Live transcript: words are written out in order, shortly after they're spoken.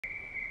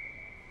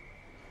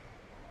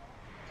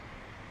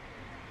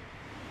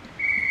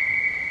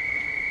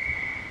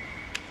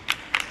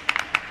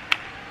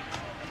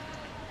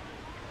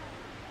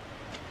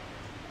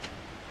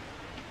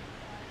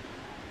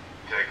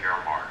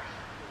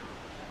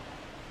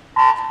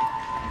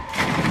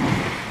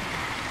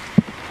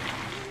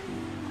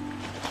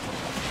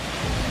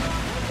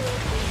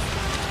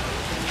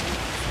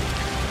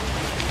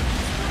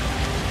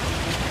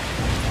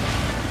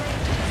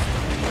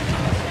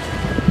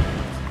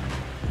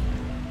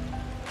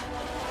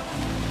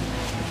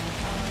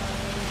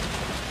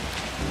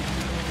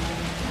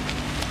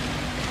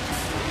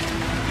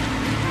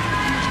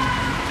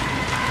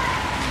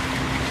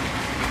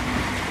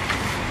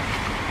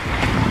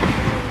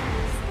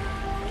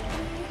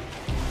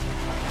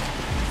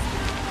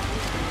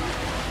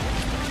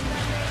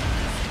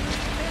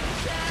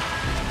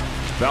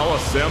Bella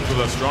Sims with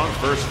a strong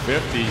first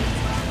 50.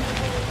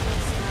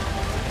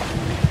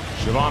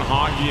 Siobhan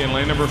Haughey in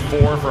lane number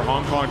 4 for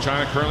Hong Kong,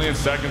 China, currently in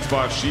second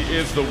spot. She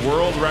is the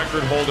world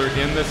record holder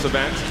in this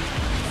event.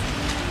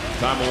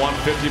 Time of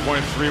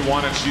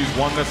 150.31, and she's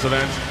won this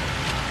event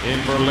in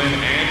Berlin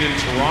and in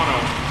Toronto.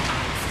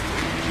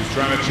 She's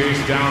trying to chase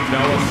down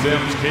Bella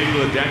Sims.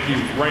 Katie Ledecky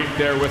right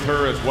there with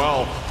her as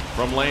well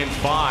from lane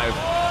 5.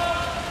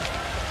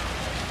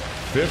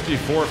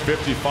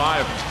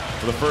 54.55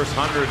 for the first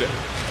 100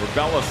 for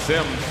Bella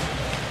Sims.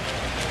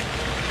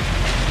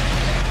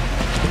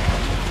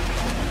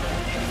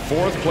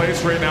 Fourth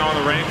place right now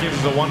in the rankings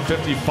is a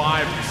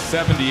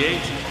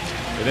 155.78.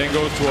 It then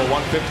goes to a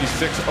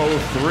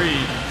 156.03.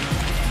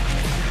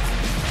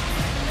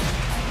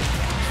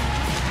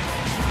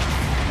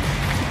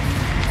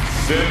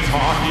 Sims,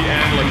 Haughey,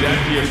 and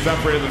Ledecky have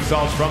separated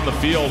themselves from the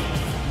field,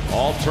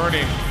 all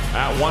turning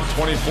at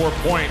 124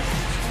 points.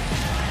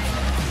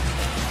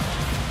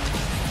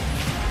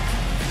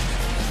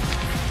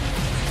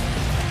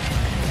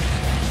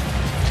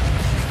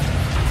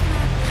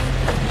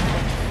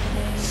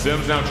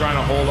 Sims now trying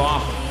to hold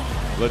off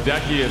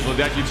Ledecky as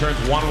Ledecky turns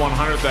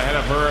 1/100th ahead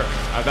of her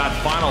at that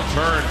final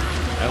turn.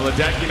 And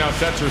Ledecky now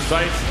sets her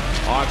sights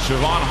on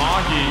Siobhan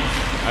Haughey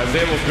as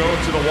they will go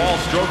to the wall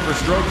stroke for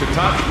stroke to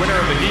touch. Winner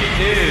of the heat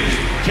is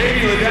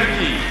Katie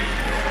Ledecky,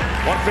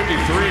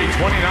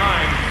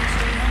 153.29.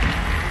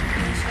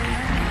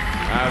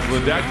 As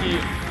Ledecky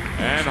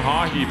and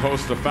Haughey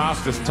post the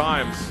fastest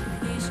times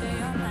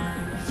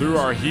through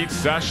our heat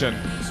session.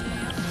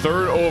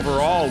 Third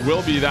overall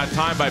will be that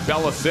time by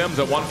Bella Sims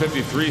at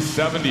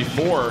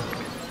 153.74.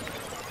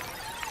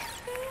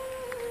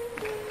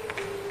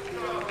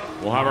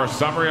 We'll have our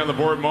summary on the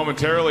board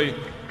momentarily,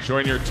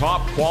 showing your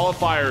top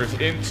qualifiers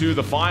into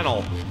the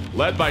final.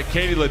 Led by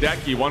Katie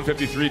Ledecky,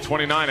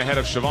 153.29, ahead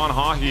of Siobhan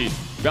Haughey,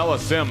 Bella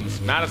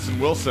Sims, Madison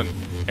Wilson,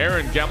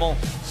 Erin Gemmel,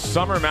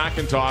 Summer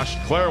McIntosh,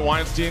 Claire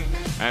Weinstein,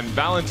 and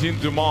Valentine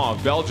Dumas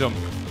of Belgium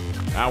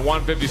at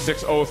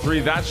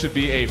 156.03. That should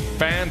be a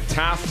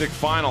fantastic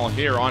final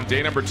here on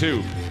day number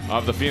 2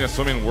 of the Fina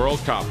Swimming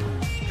World Cup.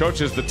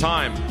 Coaches, the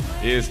time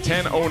is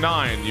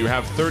 10:09. You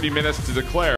have 30 minutes to declare.